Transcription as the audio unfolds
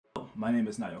my name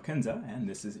is Nayo and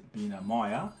this is Bina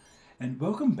Miya, and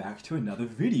welcome back to another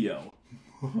video.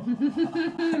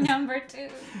 Number 2.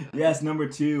 Yes, number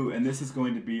 2, and this is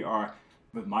going to be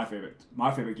my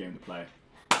favorite game to play.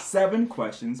 7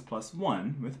 questions plus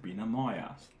 1 with Bina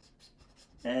Miya.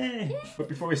 Hey! Yay. But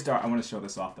before we start, I want to show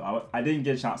this off though. I didn't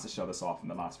get a chance to show this off in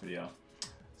the last video.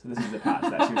 So this is the patch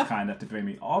that she was kind enough to bring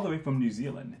me all the way from New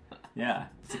Zealand. Yeah,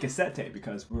 it's a cassette tape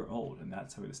because we're old and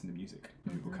that's how we listen to music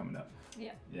when people coming up.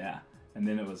 Yeah. Yeah. And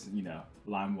then it was, you know,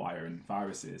 LimeWire and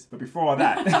viruses. But before all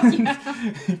that,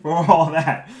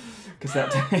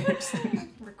 cassette tapes.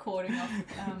 Recording off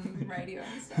radio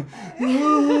and stuff.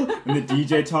 And the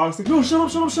DJ talks like, no, shut up,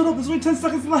 there's only 10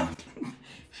 seconds left.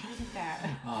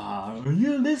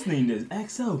 You're listening to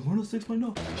XL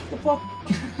 106.0. The fuck?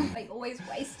 They always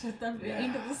wasted the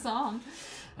end of the song.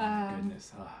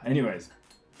 Goodness. Anyways.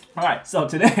 Alright, so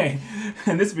today,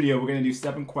 in this video, we're going to do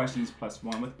 7 questions plus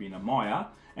 1 with Bina Miya.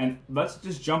 And let's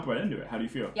just jump right into it. How do you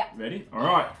feel? Yeah. Ready?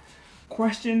 Alright.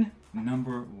 Question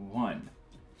number 1.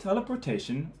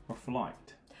 Teleportation or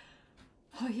flight?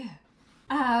 Oh, yeah.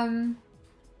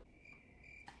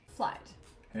 Flight.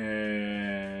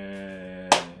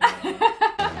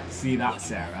 See that,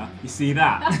 Sarah? You see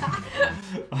that?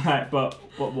 Alright, but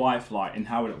why flight? And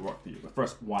how would it work for you? But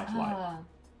first, why flight?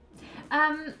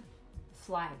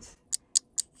 Flight.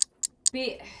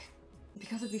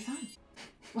 Because it'd be fun.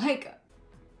 Like,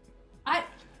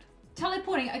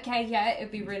 teleporting, okay, yeah,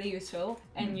 it'd be really useful,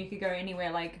 and you could go anywhere,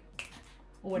 like,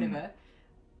 or whatever.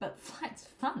 But flight's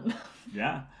fun.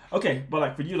 Yeah. Okay, but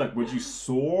like for you, like, would you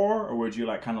soar, or would you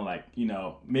like kind of like, you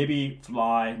know, maybe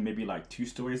fly, maybe like 2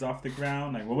 stories off the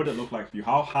ground? Like, what would it look like for you?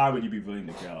 How high would you be willing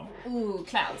to go? Ooh,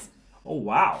 clouds. Oh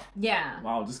wow. Yeah.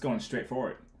 Wow, just going straight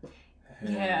forward.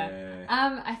 Yeah.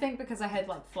 I think because I had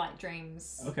like flight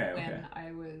dreams when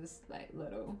I was like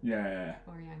little. Yeah.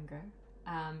 Or younger.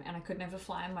 And I could never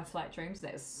fly in my flight dreams.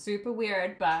 That's super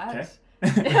weird, but I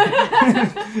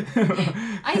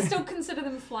still consider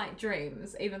them flight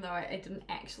dreams, even though I didn't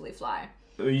actually fly.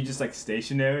 Are you just like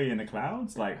stationary in the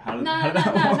clouds? Like how did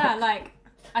that work? No. Like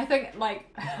I think like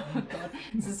oh god,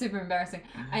 this is super embarrassing.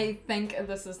 I think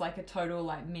this is like a total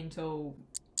like mental,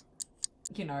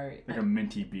 you know, like a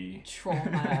minty bee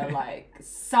trauma, like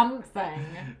something.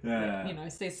 Yeah. You know,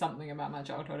 says something about my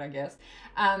childhood, I guess.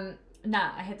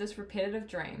 Nah, I had this repetitive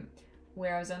dream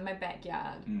where I was in my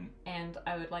backyard and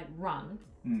I would like run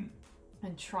and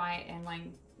try and like,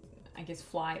 I guess,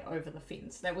 fly over the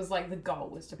fence. That was like the goal,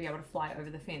 was to be able to fly over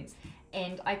the fence.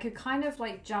 And I could kind of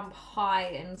like jump high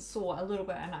and soar a little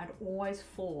bit, and I'd always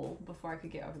fall before I could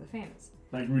get over the fence.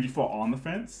 Like really fall on the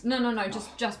fence? No,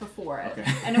 just before it.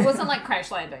 Okay. And it wasn't like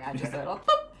crash landing, I just thought, like,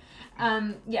 boop.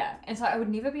 Yeah, and so I would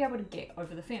never be able to get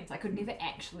over the fence. I could never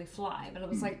actually fly, but it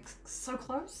was like so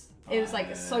close. It was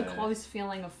like so close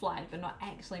feeling of flight, but not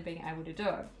actually being able to do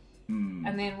it.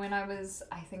 And then when I was,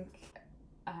 I think,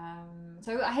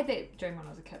 so I had that dream when I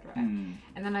was a kid, right? And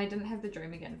then I didn't have the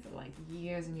dream again for like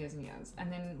years and years and years.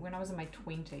 And then when I was in my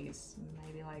 20s,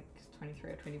 maybe like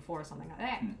 23 or 24 or something like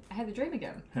that, I had the dream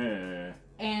again.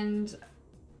 And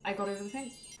I got over the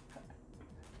fence.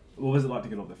 What was it like to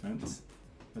get over the fence?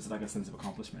 Was it like a sense of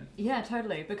accomplishment? Yeah,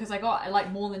 totally. Because I got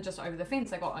like more than just over the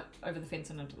fence. I got over the fence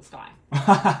and into the sky.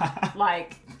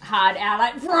 Like hard out,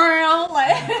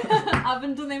 like up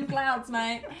into them clouds,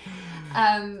 mate.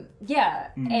 Yeah.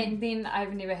 And then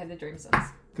I've never had the dream since.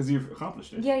 Because you've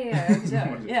accomplished it. Yeah,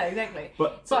 exactly.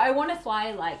 So I want to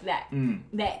fly like that,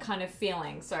 that kind of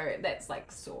feeling. So that's like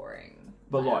soaring.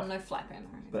 But like, no flapping or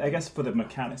anything. But I guess for the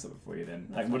mechanics of it for you then,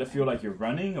 like would it feel like you're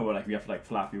running, or like you have to like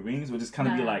flap your wings, or just kind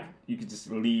of be like you could just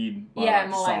lead by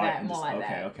more like that, more like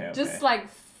that. Okay. Just like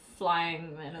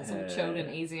flying, and it's all chilled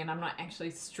and easy, and I'm not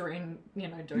actually doing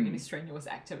any strenuous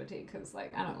activity, because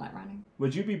like I don't like running.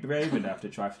 Would you be brave enough to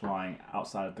try flying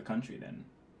outside of the country then?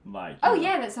 Like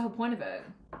yeah, that's the whole point of it.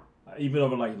 Even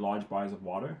over like large bodies of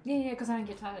water? Yeah, because I don't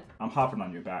get tired. I'm hopping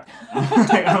on your back.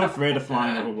 I'm afraid of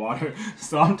flying over water,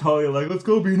 so I'm totally like, let's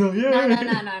go, Bina, yeah. No.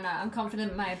 I'm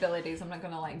confident in my abilities. I'm not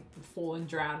gonna like fall and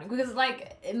drown, because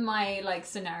like in my like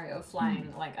scenario of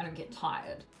flying, like I don't get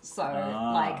tired, so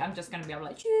like I'm just gonna be able to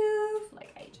like shoo for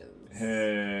like ages.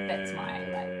 That's my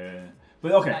idea of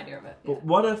it. Yeah. But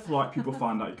what if like people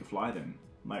find out you could fly then?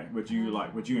 Like, would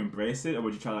you embrace it, or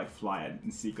would you try to like fly it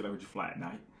in secret? Like, would you fly at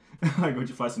night? Like, would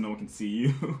you fly so no one can see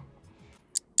you?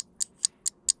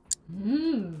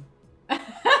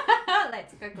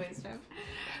 That's a good question.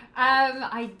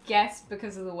 I guess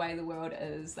because of the way the world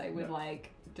is, they would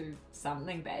like do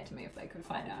something bad to me if they could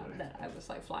find out that I was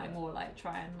like flying, or like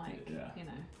try and like you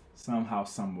know, somehow,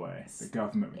 some way, the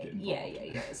government would get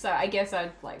involved. Yeah. So I guess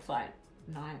I'd like fly at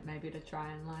night, maybe, to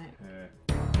try and like.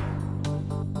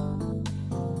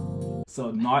 So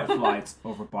night flights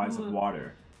over bodies of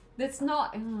water. That's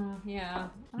not. Yeah.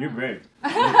 You're brave.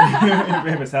 You're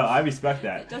brave as hell. I respect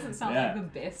that. It doesn't sound like the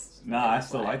best. No, I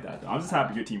still like that. I'm just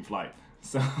happy your team flight.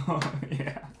 So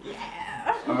yeah.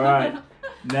 Yeah. All right.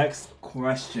 Next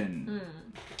question.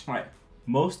 All right.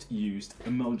 Most used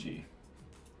emoji.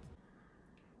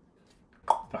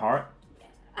 The heart.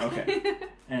 Okay.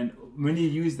 And when you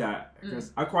use that,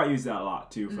 because I quite use that a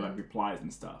lot too for like replies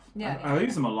and stuff. Yeah, I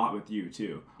use them a lot with you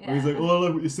too. Yeah. Where he's like, oh, I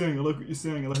like what you're saying. I like what you're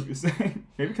saying. I like what you're saying.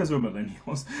 Maybe because we're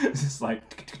millennials. It's just like.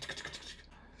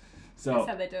 So. That's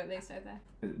how they do it these days.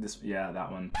 This, yeah,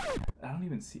 that one. I don't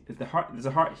even see. Is the heart? There's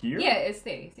a heart here. Yeah, it's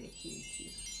there. It's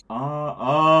there.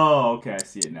 Oh, okay. I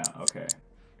see it now. Okay.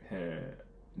 Here.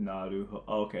 Naruhodo.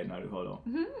 Okay, Naruhodo.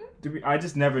 I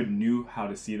just never knew how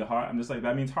to see the heart. I'm just like,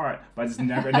 that means heart. But it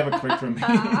never clicked for me.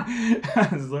 I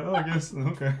was like, oh, I guess,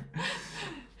 okay.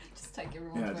 Just take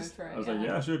everyone's word for it. I was like,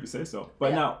 yeah, sure, if you say so.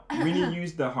 But now, when you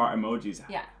use the heart emojis,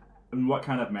 in what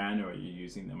kind of manner are you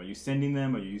using them? Are you sending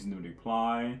them? Are you using them to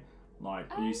reply?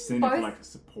 Like, are you sending for like a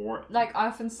support? Like, I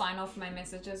often sign off my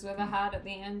messages with a heart at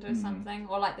the end or something,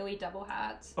 or like the wee double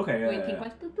hearts. Okay, wee pink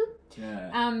ones, boop, boop.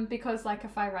 Yeah. Because like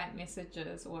if I write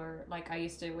messages, or like I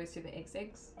used to always do the XX.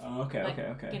 Oh, okay, like,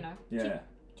 okay. You know,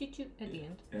 choo choo at the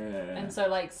end. Yeah. And so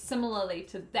like similarly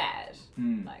to that,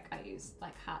 like I use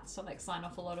like hearts to like sign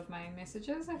off a lot of my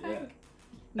messages. I think.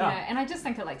 Yeah, and I just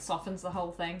think it like softens the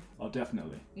whole thing. Oh,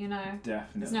 definitely. You know?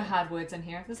 Definitely. There's no hard words in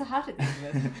here. There's a heart at the end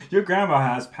of it. Your grandma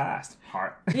has passed.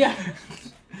 Heart. Yeah.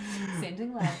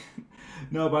 Sending love.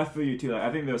 No, but I feel you too. Like,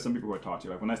 I think there are some people who I talk to.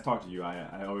 Like when I talk to you,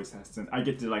 I always I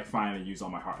get to like finally use all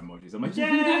my heart emojis. I'm like,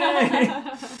 yay!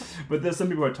 But there's some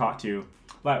people I talk to.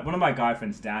 Like one of my guy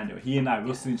friends, Daniel, he and I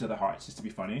will send each other hearts just to be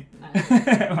funny. Nice.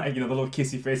 Like, you know, the little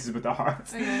kissy faces with the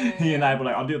hearts. He and I will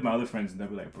like, I'll do it with my other friends and they'll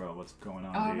be like, bro, what's going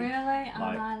on? Oh, dude? really? Like,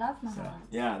 I love my hearts.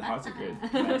 Yeah, the hearts are good.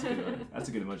 That's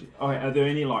a good emoji. Okay, are there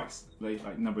any like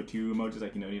number 2 emojis?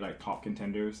 Like, you know, any like top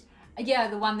contenders? Yeah,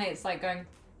 the one that's like going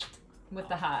with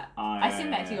the heart. I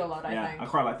send that to you a lot, I think. I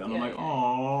quite like that. I'm like,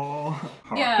 oh.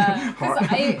 Yeah, because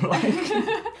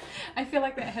I feel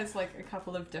like that has like a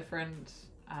couple of different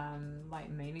like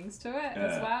meanings to it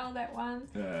as well. That one.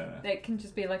 That can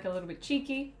just be like a little bit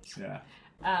cheeky. Yeah.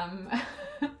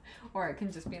 Or it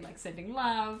can just be like sending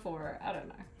love, or I don't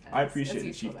know. I appreciate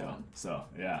the cheek though. So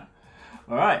yeah.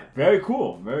 All right. Very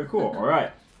cool. Very cool. All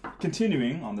right.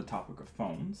 Continuing on the topic of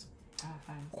phones.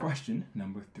 Question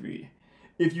number 3.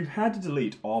 If you had to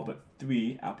delete all but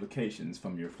 3 applications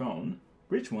from your phone,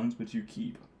 which ones would you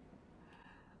keep?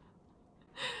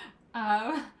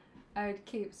 I would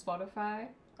keep Spotify.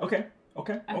 Okay.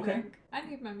 I think I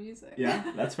need my music. Yeah,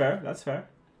 that's fair. That's fair.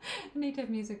 I need to have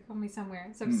music on me somewhere.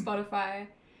 So Spotify.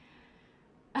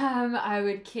 I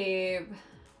would keep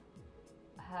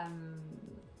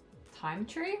Time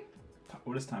Tree.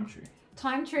 What is Time Tree?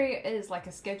 Time Tree is like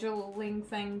a scheduling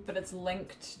thing, but it's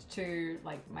linked to,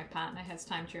 like, my partner has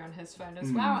Time Tree on his phone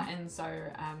as well, and so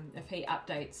if he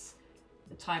updates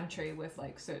the Time Tree with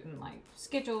like certain like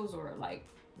schedules or like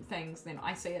things, then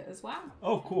I see it as well.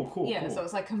 Oh, cool. Yeah, so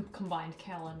it's like combined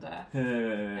calendar,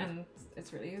 and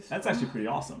it's really useful. That's actually pretty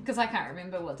awesome. Because I can't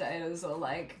remember what day it is or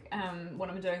like what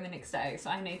I'm doing the next day, so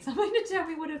I need something to tell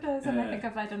me what it is. And I think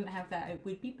if I didn't have that, it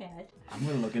would be bad. I'm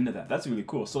gonna look into that. That's really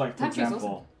cool. So like, for example,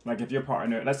 awesome. Like if your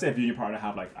partner, let's say if you and your partner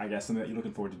have like, I guess something that you're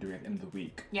looking forward to doing at the end of the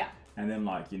week. Yeah. And then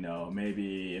like, you know,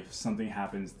 maybe if something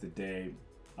happens the day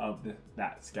of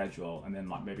that schedule, and then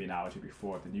like maybe an hour or two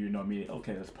before, then you know me,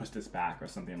 okay, let's push this back or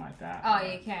something like that. Oh,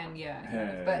 you can,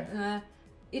 yeah. But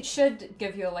it should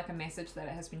give you like a message that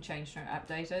it has been changed or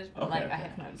updated. But I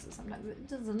have noticed that sometimes it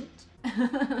doesn't.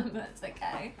 But it's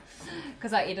okay.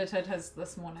 Because I edited his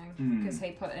this morning because he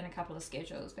put in a couple of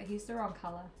schedules, but he's the wrong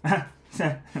color.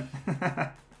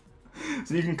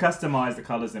 So you can customize the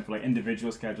colors then for like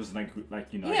individual schedules and like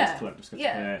you know, just collective schedules.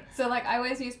 Yeah. So like I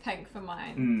always use pink for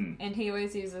mine, and he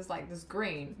always uses like this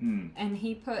green, and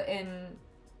he put in,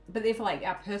 but they're for like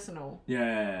our personal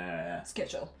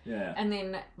schedule. Yeah. And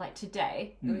then like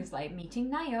today it was like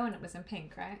meeting Nayo, and it was in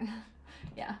pink, right?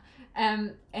 Yeah.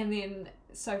 And then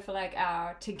so for like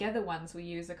our together ones, we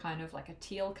use a kind of like a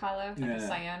teal color, like a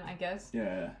cyan, I guess.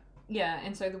 Yeah. Yeah,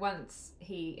 and so the ones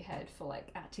he had for like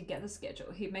our together schedule,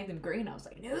 he made them green. I was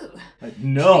like, no. Like,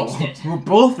 no, we're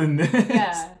both in this.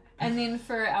 Yeah. And then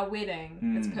for our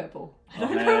wedding, it's purple. I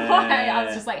don't know why. I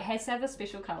was just like, has to have a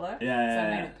special color. Yeah. So I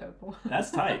made it purple.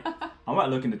 That's tight. I might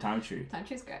look into Time Tree. Time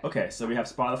Tree's great. Okay, so we have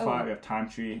Spotify, we have Time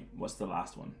Tree. What's the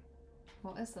last one?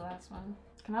 What is the last one?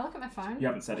 Can I look at my phone? You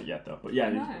haven't said it yet though, but yeah,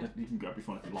 you can grab your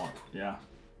phone if you want. Yeah.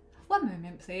 One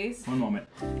moment, please. One moment.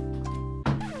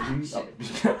 Oh.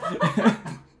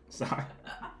 Sorry.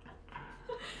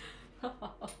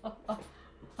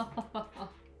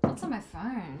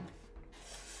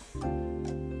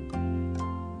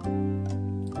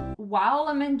 while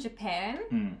I'm in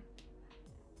Japan,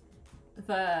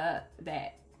 the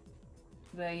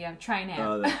train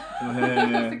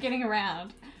app for getting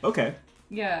around. Okay.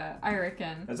 Yeah, I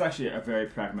reckon. That's actually a very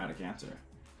pragmatic answer.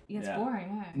 Yeah, it's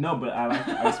boring, eh? No, but I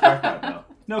respect that though.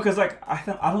 No, because like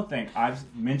I don't think I've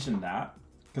mentioned that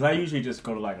because I usually just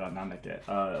go to like like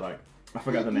I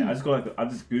forgot the name. I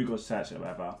just Google search it or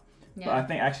whatever. Yeah. But I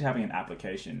think actually having an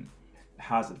application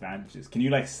has advantages. Can you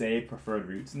like save preferred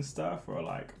routes and stuff or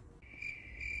like?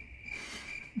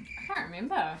 I can't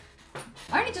remember.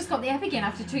 I only just got the app again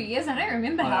after 2 years. I don't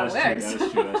remember how it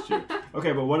works. That's true.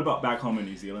 Okay, but what about back home in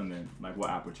New Zealand then? Like, what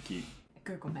app would you keep?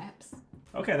 Google Maps.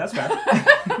 Okay, that's fair.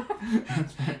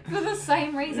 For the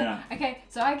same reason. Yeah. Okay,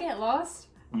 so I get lost.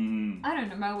 I don't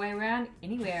know my way around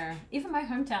anywhere. Even my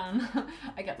hometown,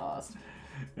 I get lost.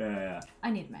 Yeah. I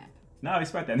need a map. No, I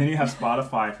respect that. And then you have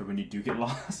Spotify for when you do get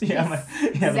lost. You have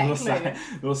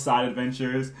little side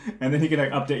adventures. And then you can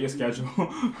like update your schedule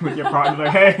with your partner.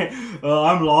 Like, hey,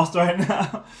 I'm lost right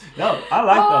now. No, I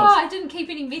like those. I didn't keep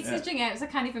any messaging apps. I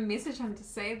can't even message him to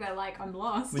say that like I'm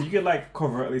lost. But you could like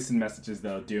covertly send messages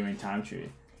though during time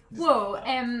tree. Whoa,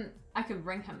 I could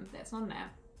ring him. That's not an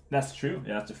app. That's true.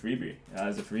 Yeah, that's a freebie. That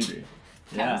is a freebie.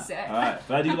 Yeah. Alright.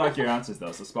 But I do like your answers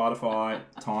though. So Spotify,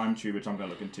 Time Tree, which I'm gonna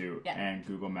look into, and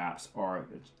Google Maps or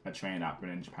a train app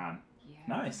in Japan.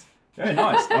 Yeah. Nice. Very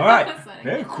nice. Alright.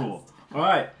 Very cool.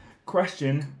 Alright.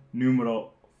 Question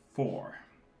numero 4.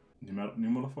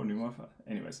 Numero 4?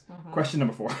 Anyways. Question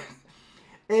number 4.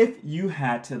 If you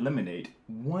had to eliminate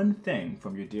one thing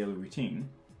from your daily routine,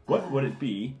 what would it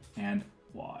be and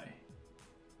why?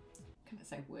 Can I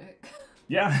say work?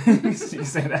 Yeah, you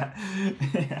say that.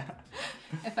 Yeah.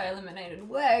 If I eliminated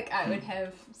work, I would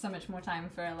have so much more time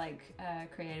for like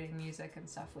creating music and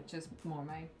stuff, which is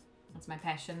it's my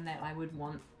passion that I would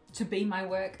want to be my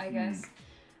work, I guess.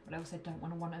 But I also don't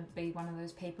want to be one of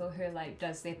those people who like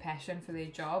does their passion for their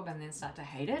job and then start to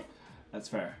hate it. That's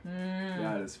fair.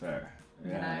 Yeah, that is fair.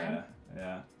 Yeah,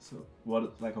 yeah. So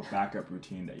what like a backup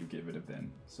routine that you get rid of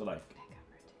then? So like backup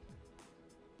routine.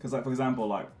 Because like for example,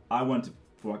 like I want to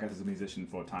work as a musician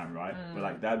full time, right? But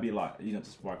like that'd be like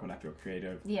just work when I feel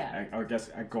creative. Yeah. I guess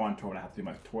I go on tour when I have to do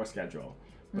my tour schedule.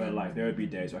 But like there would be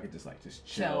days where I could just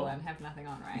chill and have nothing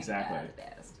on, right? Exactly. Yeah,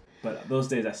 the best. But those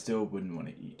days I still wouldn't want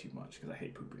to eat too much because I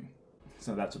hate pooping.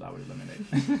 So that's what I would eliminate.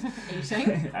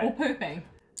 Eating or pooping?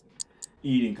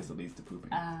 Eating because it leads to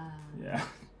pooping. Yeah.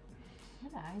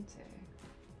 What do I do?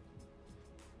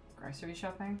 Grocery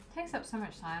shopping takes up so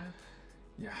much time.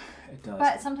 Yeah, it does.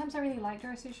 But sometimes I really like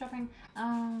grocery shopping.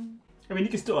 I mean, you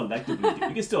can still electively do it,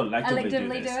 but I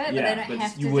don't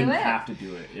have to do it. You wouldn't have to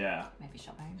do it. Yeah. Maybe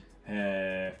shopping.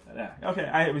 Yeah. Okay,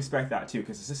 I respect that too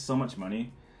because it's just so much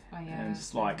money. Oh yeah. And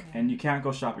just like, and you can't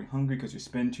go shopping hungry because you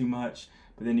spend too much.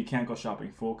 But then you can't go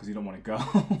shopping full because you don't want to go.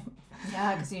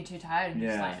 Yeah, because you're too tired. And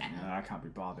you're just like, no, I can't be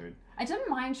bothered. I didn't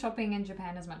mind shopping in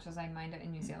Japan as much as I mind it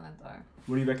in New Zealand, though.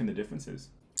 What do you reckon the difference is?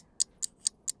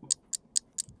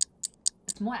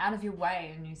 It's more out of your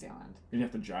way in New Zealand. And you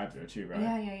have to drive there too, right?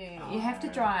 Yeah. You have to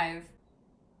drive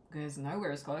because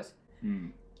nowhere is close.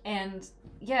 And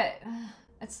yeah,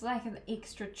 it's like an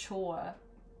extra chore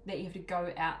that you have to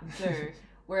go out and do.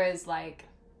 Whereas like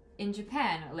in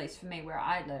Japan, at least for me where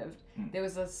I lived, there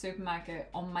was a supermarket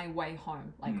on my way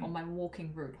home, like on my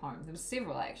walking route home. There was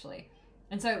several actually.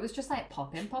 And so it was just like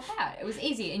pop in, pop out. It was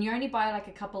easy. And you only buy like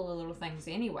a couple of little things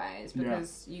anyways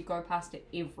because you go past it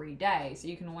every day. So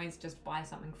you can always just buy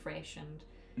something fresh and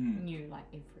new like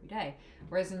every day.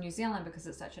 Whereas in New Zealand, because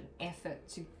it's such an effort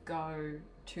to go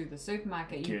to the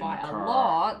supermarket, you buy a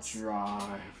lot.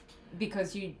 Drive.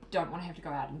 Because you don't want to have to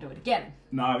go out and do it again.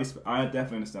 No, I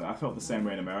definitely understand. I felt the same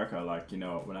way in America. Like,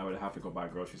 when I would have to go buy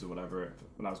groceries or whatever,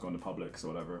 when I was going to Publix or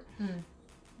whatever,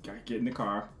 get in the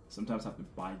car. Sometimes I have to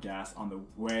buy gas on the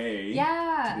way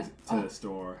to the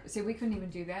store. See, we couldn't even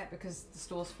do that because the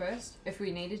store's first. If we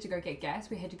needed to go get gas,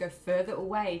 we had to go further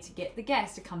away to get the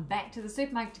gas to come back to the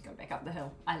supermarket to go back up the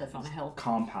hill. I live on a hill.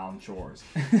 Compound chores.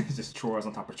 It's just chores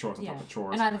on top of chores on top of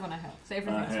chores. And I live on a hill, so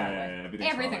everything's far away.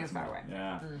 Everything is far away.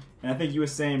 Yeah. And I think you were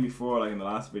saying before, like in the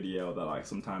last video, that like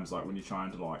sometimes like when you're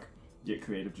trying to like get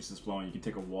creative juices flowing, you can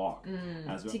take a walk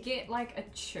as well. To get like a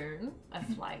tune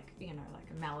of like, like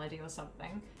a melody or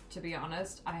something, to be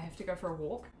honest, I have to go for a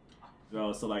walk.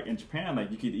 Well, so like in Japan,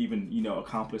 like you could even,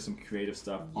 accomplish some creative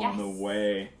stuff on the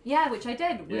way. Yeah, which I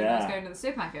did when I was going to the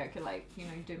supermarket. I could like,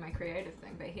 do my creative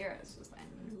thing. But here it's just like,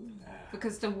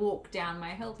 because to walk down my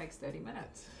hill takes 30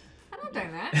 minutes. And not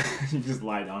doing that. You just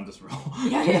lie down, just roll.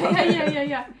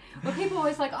 Yeah. Well, people are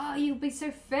always like, oh, you'll be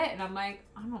so fit. And I'm like,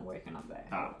 I'm not working up that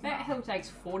hill. That hill takes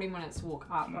 40 minutes to walk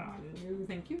up. No.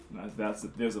 Thank you.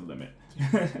 There's a limit.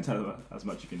 As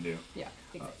much you can do. Yeah,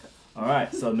 exactly. All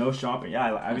right, so no shopping.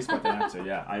 Yeah, I respect that answer.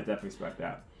 Yeah, I definitely respect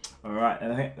that. All right,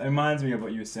 and I think it reminds me of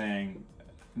what you were saying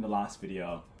in the last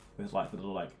video with like the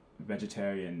little like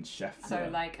vegetarian chef. So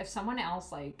like if someone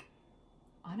else like,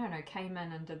 I don't know, came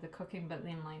in and did the cooking but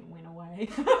then like went away.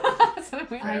 So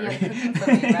yeah, cooking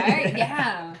for me, right?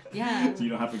 Yeah. So you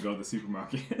don't have to go to the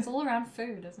supermarket. It's all around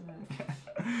food, isn't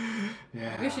it?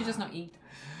 Yeah. We should just not eat.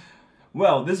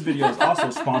 Well, this video is also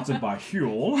sponsored by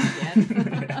Huel.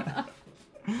 Yes.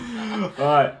 All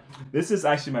right, this is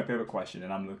actually my favorite question,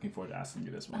 and I'm looking forward to asking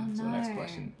you this one. Oh, so no. the next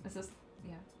question. Is this?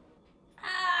 Yeah.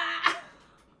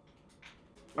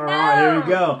 All right, here we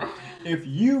go. If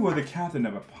you were the captain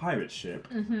of a pirate ship,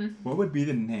 what would be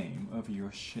the name of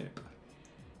your ship?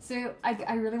 So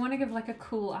I really want to give like a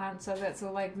cool answer that's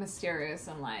all like mysterious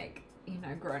and like, you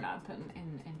know, grown up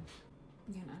and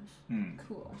you know,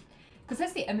 cool. Because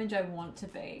that's the image I want to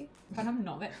be, but I'm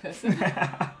not that person.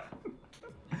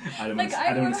 I don't want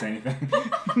to say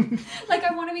anything. Like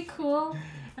I want to be cool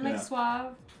and like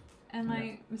suave and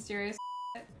like mysterious,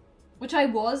 which I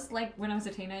was like when I was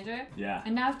a teenager. Yeah.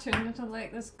 And now I've turned into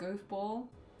like this goofball.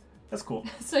 That's cool.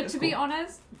 So to be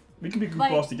honest, we can be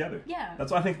goofballs together. Yeah.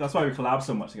 That's why we collab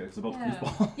so much together, because we're both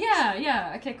goofballs.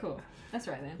 Yeah. Okay, cool. That's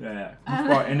right then. Yeah.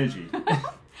 Goofball energy.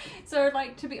 So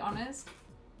like to be honest,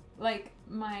 like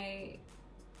my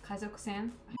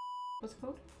Kaizoku-san, what's it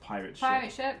called? Pirate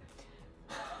ship.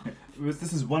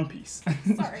 This is One Piece.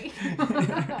 Sorry.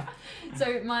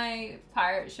 So my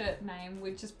pirate ship name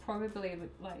would just probably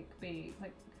like be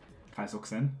like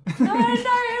Kaizoku-sen? No,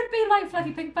 it would be like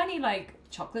Fluffy Pink Bunny, like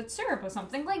chocolate syrup or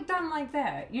something, like done like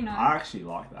that, you know. I actually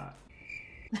like that.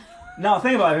 Now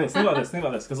think about this,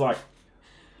 because like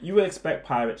you would expect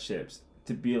pirate ships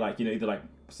to be like, you know, either like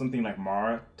something like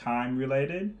maritime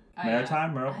related,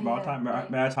 maritime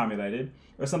related,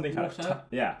 or something kind of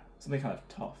something kind of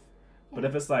tough. But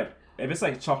if it's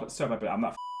like chocolate syrup, I'm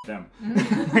not with them.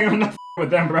 I'm not with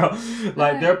them, bro.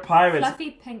 Like they're pirates.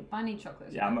 Fluffy Pink Bunny chocolate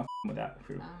syrup. Yeah, I'm not with that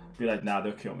crew. Be like, nah,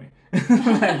 they'll kill me.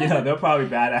 Like, you know, they're probably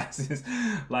badasses.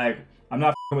 Like, I'm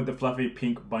not with the Fluffy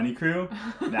Pink Bunny crew.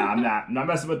 Nah, I'm not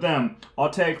messing with them. I'll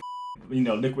take, you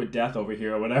know, Liquid Death over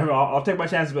here or whatever. I'll take my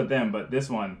chances with them, but this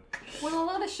one. Well, a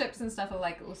lot of ships and stuff are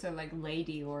like also like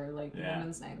lady or like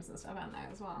women's names and stuff out there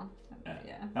as well.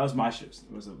 Yeah. That was my ships.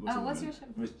 What's your ship?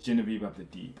 It was Genevieve of the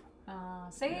Deep.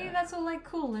 That's all like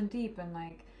cool and deep and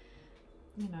like,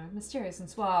 you know, mysterious and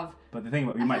suave. But the thing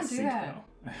about we might sink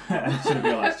though. I should have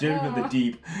realized. Genevieve of the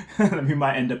Deep. We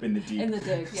might end up in the deep. In the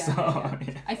deep, yeah. So,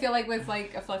 yeah. I feel like with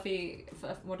like a fluffy,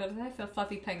 what did I say?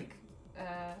 Fluffy pink.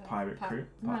 Pirate crew?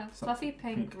 No, Fluffy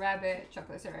pink rabbit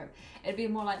chocolate syrup. It'd be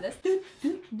more like this.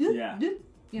 Yeah.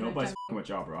 Nobody's with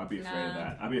y'all, bro. I'd be afraid of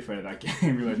that. I'd be afraid of that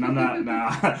game. Be like, nah. No.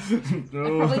 I'd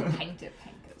probably paint it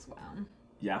pink as well.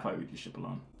 Yeah, I'd probably leave the ship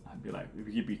alone. I'd be like, we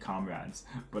could be comrades,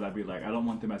 but I'd be like, I don't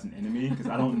want them as an enemy because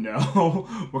I don't know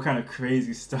what kind of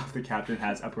crazy stuff the captain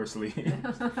has up her sleeve.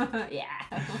 Yeah,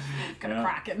 kind of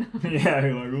cracking. Yeah,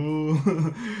 you're like,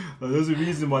 ooh. There's a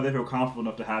reason why they feel comfortable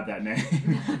enough to have that name.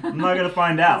 I'm not gonna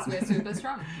find out. We're super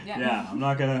strong. Yeah. Yeah, I'm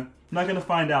not gonna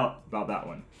find out about that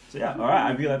one. So yeah, all right,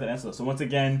 I really like that answer. So once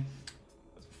again,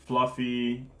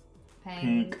 Fluffy,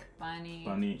 pink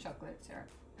bunny, chocolate syrup.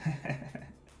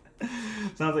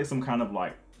 Sounds like some kind of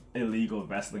like illegal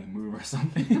wrestling move or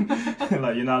something.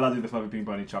 Like you're not allowed to do the Fluffy Pink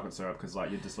Bunny chocolate syrup because like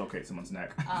you dislocate someone's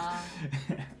neck.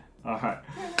 All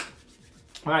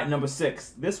right, number 6.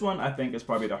 This one I think is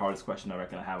probably the hardest question I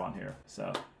reckon I have on here.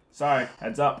 So sorry,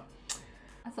 heads up.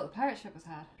 I thought the pirate ship was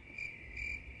hard.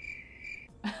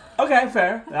 Okay,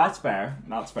 fair. That's fair.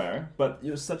 But it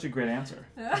was such a great answer.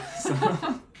 So,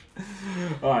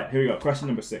 all right, here we go. Question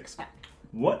number 6.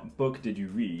 What book did you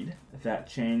read that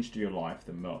changed your life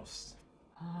the most?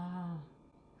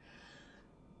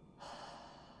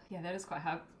 Yeah, that is quite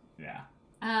hard. Yeah.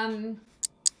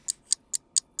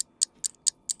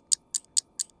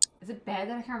 Is it bad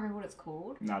that I can't remember what it's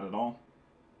called? Not at all.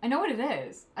 I know what it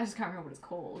is. I just can't remember what it's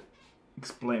called.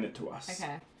 Explain it to us.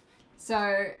 Okay.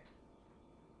 So,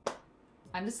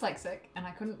 I'm dyslexic and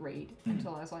I couldn't read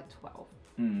until I was like 12.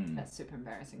 That's super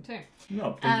embarrassing too.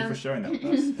 No, thank you for sharing that with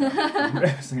us. Yeah, not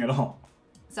embarrassing at all.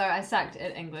 So I sucked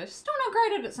at English. Still not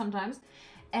great at it sometimes.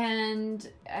 And,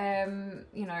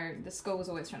 you know, the school was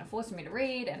always trying to force me to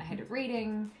read and I hated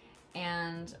reading.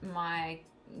 And my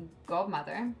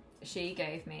godmother, she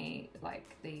gave me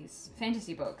like these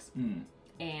fantasy books.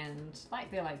 And like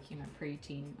they're like, you know,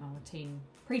 preteen.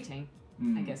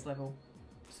 I guess, level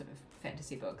sort of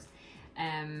fantasy books,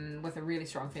 with a really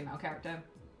strong female character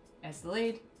as the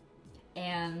lead.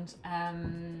 And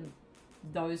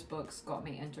those books got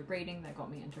me into reading, they got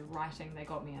me into writing, they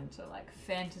got me into like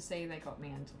fantasy, they got me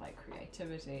into like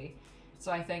creativity.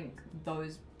 So I think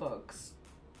those books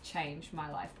changed my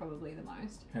life probably the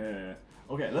most.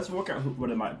 Okay, let's work out what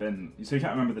it might have been. So you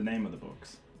can't remember the name of the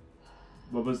books.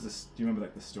 What was this? Do you remember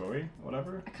like the story or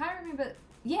whatever? I can't remember.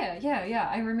 Yeah.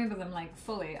 I remember them like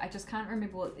fully. I just can't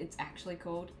remember what it's actually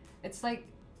called. It's like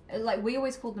we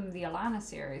always called them the Alana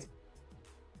series.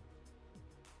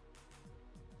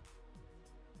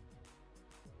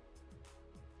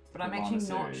 But I'm actually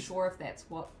not sure if that's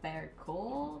what they're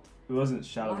called. It wasn't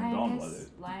Shadow and Dawn, was it?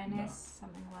 Lioness,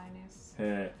 something Lioness.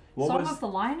 Song of the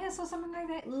Lioness or something like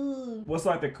that. Ugh. What's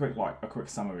like a quick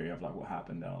summary of like what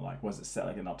happened though? Like, was it set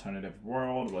like an alternative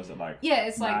world? Was it like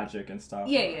it's magic and stuff?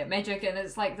 Yeah, magic, and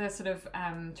it's like the sort of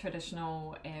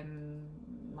traditional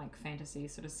like fantasy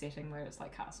sort of setting where it's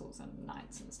like castles and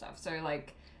knights and stuff. So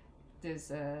like,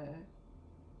 there's a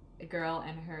girl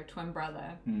and her twin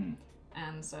brother,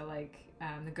 and so like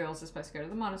the girls are supposed to go to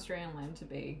the monastery and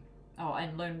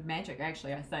learn magic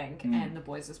actually, I think, and the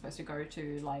boys are supposed to go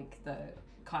to like the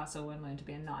castle and learn to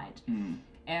be a knight,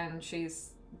 and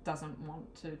she's doesn't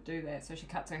want to do that, so she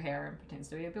cuts her hair and pretends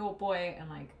to be a boy and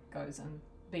like goes and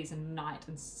be a knight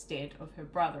instead of her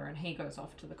brother, and he goes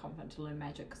off to the convent to learn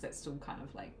magic because that's still kind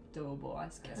of like doable, I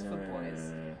guess, for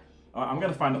boys. I'm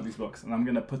gonna find out these books and I'm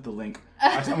gonna put the link.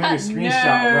 Actually, I'm gonna do a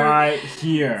screenshot right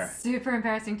here. Super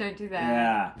embarrassing! Don't do that.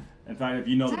 Yeah. In fact, if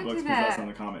you know the books, please let us know in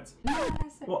the comments. No,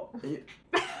 that's it. Well,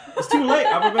 it's too late.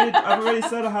 I've already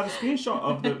said I had a screenshot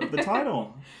of the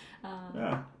title.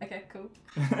 Yeah. Okay, cool.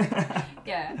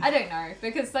 Yeah, I don't know,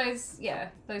 because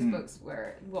those books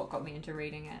were what got me into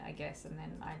reading it, I guess, and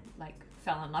then I like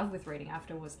fell in love with reading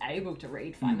after I was able to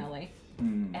read finally,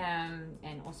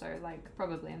 and also like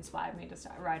probably inspired me to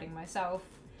start writing myself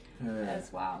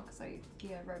as well, because I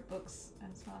wrote books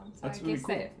as well. So That's I really guess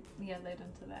cool. that led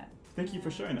into that. Thank you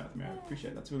for sharing that with me. I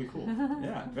appreciate it. That's really cool.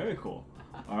 Yeah, very cool.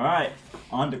 All right,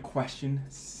 on to question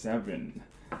 7.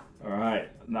 All right,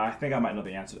 now I think I might know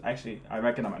the answer. Actually, I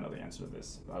reckon I might know the answer to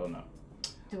this, but I don't know.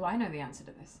 Do I know the answer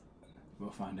to this?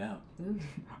 We'll find out. Ooh.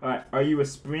 All right, are you a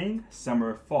spring,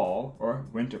 summer, fall, or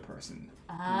winter person?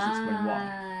 Please explain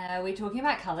why. Are we talking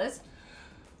about colours?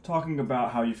 Talking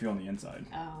about how you feel on the inside.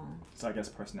 Oh. So I guess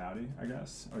personality, I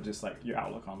guess, or just like your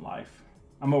outlook on life.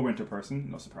 I'm a winter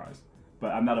person, no surprise.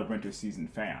 But I'm not a winter season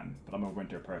fan, but I'm a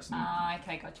winter person.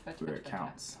 Okay, gotcha. Where it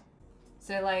counts.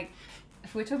 So like,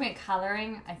 if we're talking about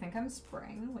colouring, I think I'm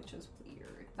spring, which is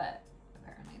weird, but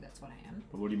apparently that's what I am.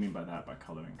 But what do you mean by that, by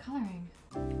colouring? Colouring.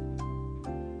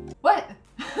 What?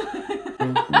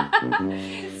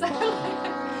 So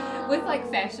like, with like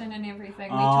fashion and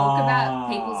everything, we talk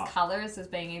about people's colours as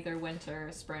being either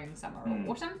winter, spring, summer, or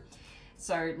autumn.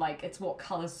 So like, it's what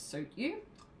colours suit you.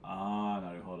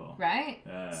 Naruhodo. Right?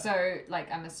 Yeah. So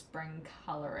like, I'm a spring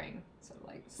colouring. So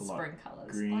like spring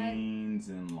colours. Greens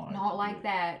and like. Not like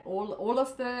that. All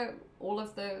of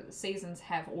the seasons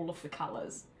have all of the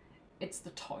colours. It's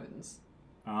the tones.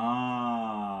 Okay.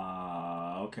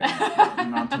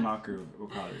 Nantanaku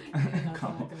wakaru.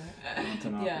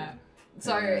 Nantanaku. Yeah.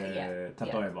 So yeah.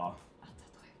 Tatoeba.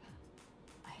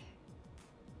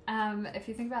 If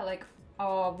you think about like,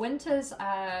 winters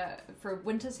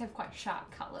have quite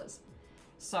sharp colours.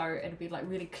 So it'd be like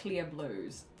really clear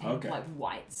blues and like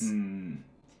whites.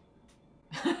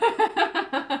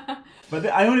 But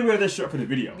I only wear this shirt for the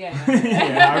video. Yeah.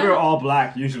 Yeah, I wear all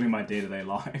black usually in my day-to-day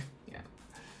life. Yeah.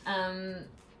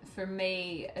 For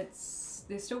me,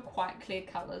 they're still quite clear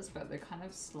colours, but they're kind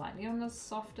of slightly on the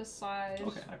softer side.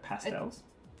 Okay, like pastels?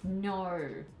 No,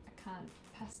 I can't.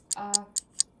 Can't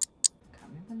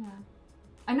remember now.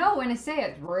 I know when I say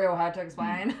it, it's real hard to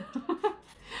explain.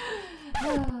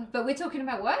 But we're talking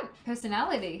about what?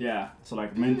 Personality. Yeah, so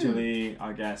like mentally,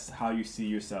 I guess, how you see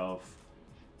yourself,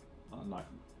 like,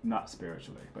 not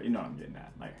spiritually, but you know what I'm getting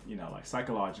at. Like, you know, like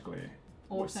psychologically.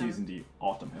 Autumn. What season do you...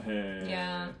 Autumn.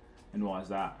 Yeah. And why is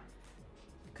that?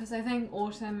 Because I think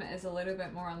autumn is a little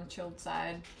bit more on the chilled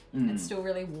side. It's still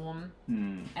really warm.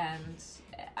 And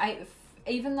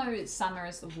even though summer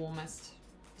is the warmest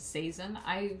season,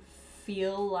 I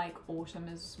feel like autumn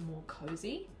is more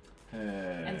cozy.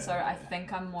 And so I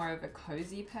think I'm more of a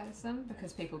cozy person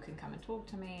because people can come and talk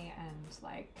to me and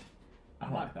like... I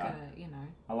like that. You know.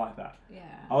 I like that. Yeah.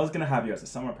 I was going to have you as a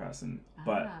summer person,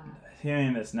 but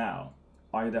hearing this now,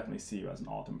 I definitely see you as an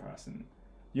autumn person.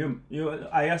 You,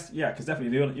 I guess, yeah, because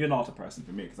definitely you're an autumn person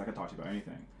for me because I can talk to you about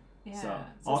anything. Yeah. So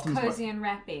it's cozy and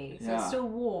rappy. So it's still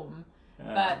warm.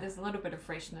 but there's a little bit of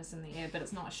freshness in the air, but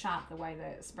it's not sharp the way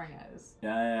that spring is.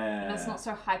 Yeah. And it's not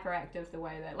so hyperactive the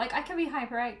way that, like, I can be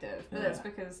hyperactive, but that's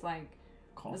because, like,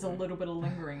 there's a little bit of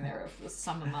lingering there of the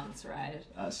summer months, right?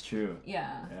 That's true.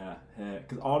 Yeah. Yeah.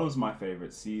 Because autumn's my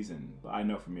favorite season, but I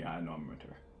know for me, I'm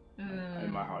winter.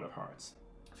 In my heart of hearts.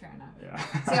 Fair enough. Yeah.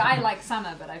 See, I like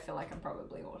summer, but I feel like I'm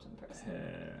probably autumn person.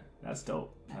 Yeah, that's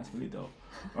dope. That's really dope.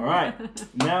 All right,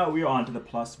 now we are on to the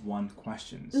 +1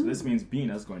 questions. So this means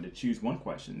Bina's going to choose one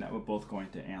question that we're both going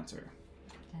to answer.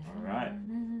 All right.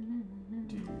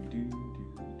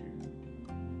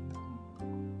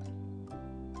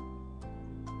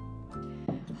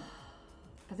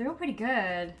 But they're all pretty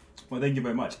good. Well, thank you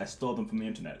very much. I stole them from the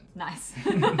internet. Nice.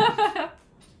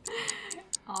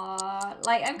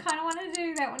 Like, I kind of want to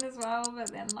do that one as well,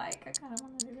 but then, like, I kind of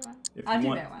want to do that one. I'll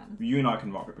do that one. You and I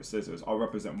can rock, paper, scissors. I'll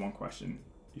represent one question.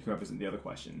 You can represent the other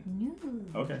question.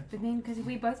 No. Okay. But then, because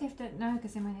we both have to, no,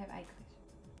 because then we have 8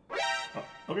 questions.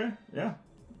 Oh, okay, yeah.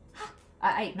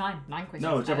 9 questions.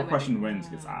 No, whichever question wins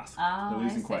gets asked. Oh, the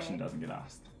losing question doesn't get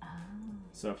asked. Oh.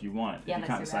 So if you want, Yeah, if you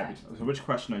can't decide, so which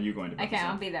question are you going to represent?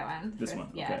 Okay, I'll be that one. This one,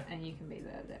 Yeah, okay. and you can be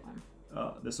that one.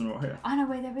 This one right here. Oh, no,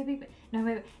 wait, no, wait. No, I'm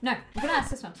going to ask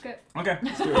this one. Screw it. Okay,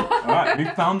 let's do it. All right, we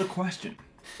found the question.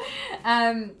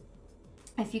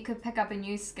 If you could pick up a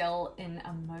new skill in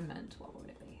a moment, what would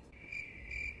it be?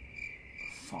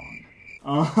 Fun.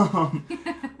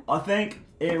 I think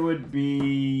it would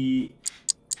be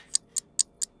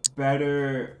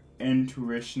better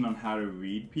intuition on how to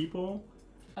read people.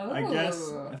 Oh. I guess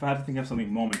if I had to think of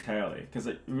something momentarily, because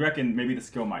I reckon maybe the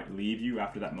skill might leave you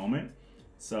after that moment.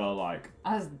 So like,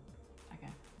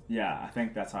 okay. Yeah, I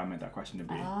think that's how I meant that question to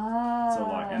be. Oh. So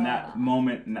like in that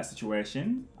moment, in that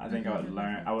situation, I think I would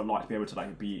learn. I would like to be able to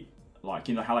like be like,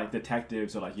 you know, how like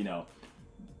detectives or like, you know,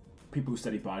 people who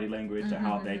study body language, or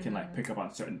how they can like pick up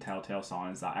on certain telltale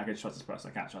signs that I can trust this person,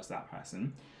 I can't trust that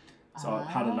person. So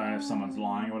how to learn if someone's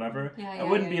lying or whatever. I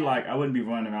wouldn't be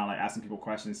running around like asking people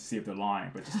questions to see if they're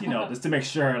lying, but just, you know, just to make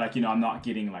sure like, you know, I'm not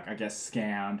getting like, I guess,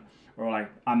 scammed, or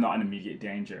like I'm not in immediate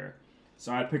danger.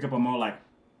 So I'd pick up a more like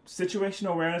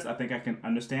situational awareness. I think I can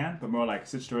understand, but more like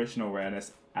situational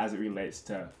awareness as it relates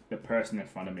to the person in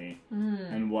front of me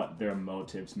and what their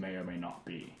motives may or may not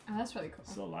be. Oh, that's really cool.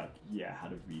 So like, yeah, how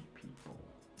to read people.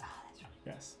 Oh, that's really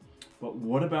cool. Yes. But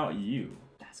what about you?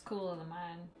 That's cooler than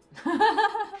mine.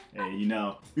 Hey, you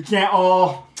know, we can't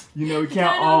all be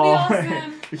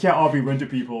awesome. We can't all be winter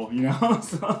people, you know?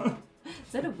 So.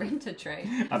 Is that a renter trait?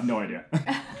 I have no idea.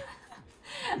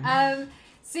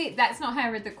 See, that's not how I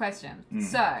read the question.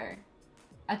 So,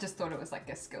 I just thought it was like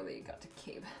a skill that you got to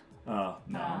keep. Oh,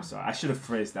 no, I'm sorry. I should have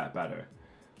phrased that better.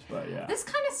 But yeah. This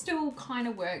kind of still kind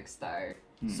of works though.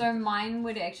 So mine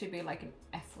would actually be like an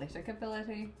athletic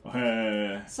ability.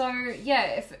 So yeah,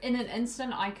 if in an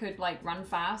instant I could like run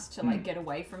fast to like get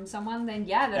away from someone, then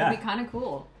yeah, that'd be kind of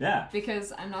cool. Yeah.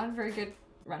 Because I'm not a very good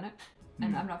runner,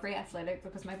 and I'm not very athletic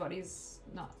because my body's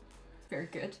not very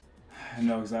good.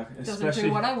 No, exactly. Doesn't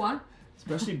do what I want.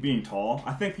 Especially being tall.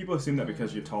 I think people assume that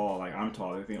because you're tall, like I'm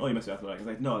tall, they think, oh, you must be athletic. It's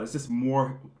like, no, it's just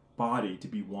more body to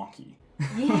be wonky.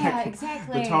 Yeah, like,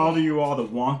 exactly. The taller you are, the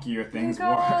wonkier things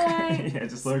work. Yeah,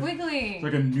 just like squiggly. It's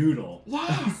like a noodle.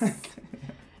 Yes.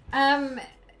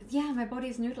 Yeah, my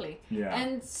body's noodly. Yeah.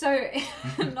 And so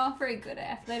I'm not very good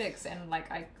at athletics, and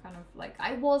like I kind of like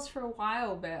I was for a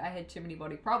while, but I had too many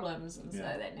body problems, and so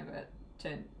that never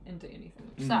turned into anything,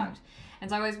 which sucked. And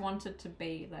so I always wanted to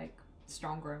be like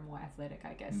stronger and more athletic,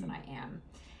 I guess, than I am.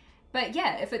 But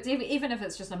yeah, if it's even if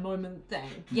it's just a moment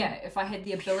thing, yeah, if I had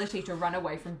the ability to run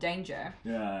away from danger,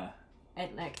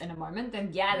 at like in a moment, then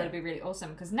that'd be really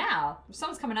awesome. Because now, if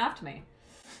someone's coming after me,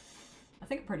 I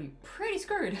think I'm pretty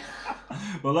screwed.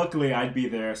 Well, luckily I'd be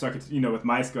there, so I could, you know, with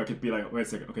my skill, I could be like, wait a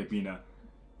second, okay, Bina,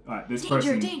 all right, this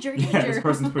person, this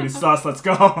person's pretty sus. Let's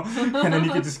go, and then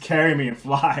you could just carry me and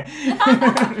fly.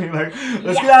 You're like,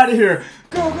 let's get out of here,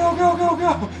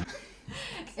 go.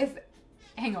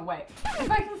 Hang on, wait. If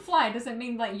I can fly, does it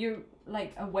mean like you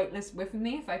like are weightless with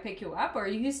me if I pick you up, or are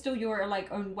you still your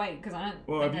like own weight? Because I don't.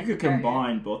 Well, if you could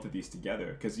combine both of these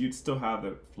together, because you'd still have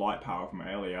the flight power from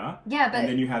earlier. Yeah, but and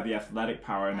then you have the athletic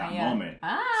power in that moment.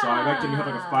 So I reckon you have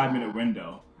like a 5-minute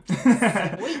window.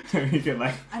 Sweet. You could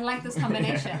like. I like this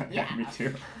combination. Yeah. Me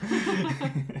too.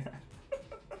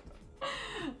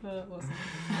 Awesome.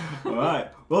 All right.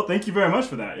 Well, thank you very much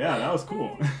for that. Yeah, that was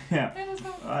cool. Yeah. It was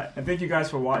cool. All right. And thank you guys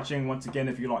for watching. Once again,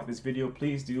 if you like this video,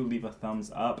 please do leave a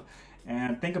thumbs up.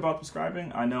 And think about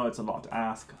subscribing. I know it's a lot to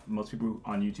ask. Most people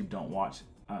on YouTube don't watch.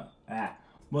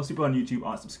 most people on YouTube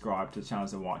aren't subscribed to the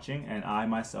channels they're watching, and I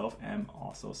myself am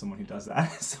also someone who does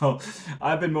that. So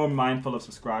I've been more mindful of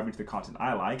subscribing to the content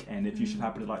I like, and if you should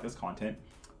happen to like this content,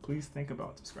 please think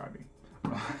about subscribing.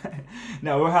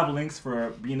 Now we'll have links for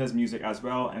Bina's music as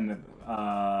well in the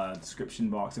description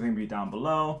box. I think it'll be down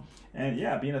below. And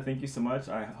yeah, Bina, thank you so much.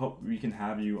 I hope we can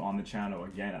have you on the channel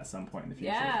again at some point in the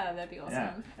future. Yeah, that'd be awesome.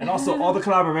 Yeah. And also all the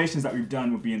collaborations that we've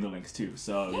done will be in the links too.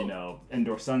 So, you know,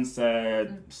 Indoor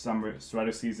Sunset, Summer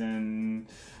Sweater Season,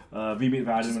 We Meet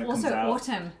Valden when it comes out.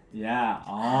 Also autumn. Yeah.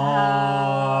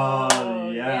 Oh,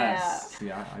 yes. yeah.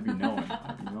 See, I be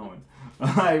knowing.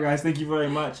 Alright guys, thank you very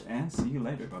much and see you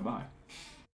later. Bye bye.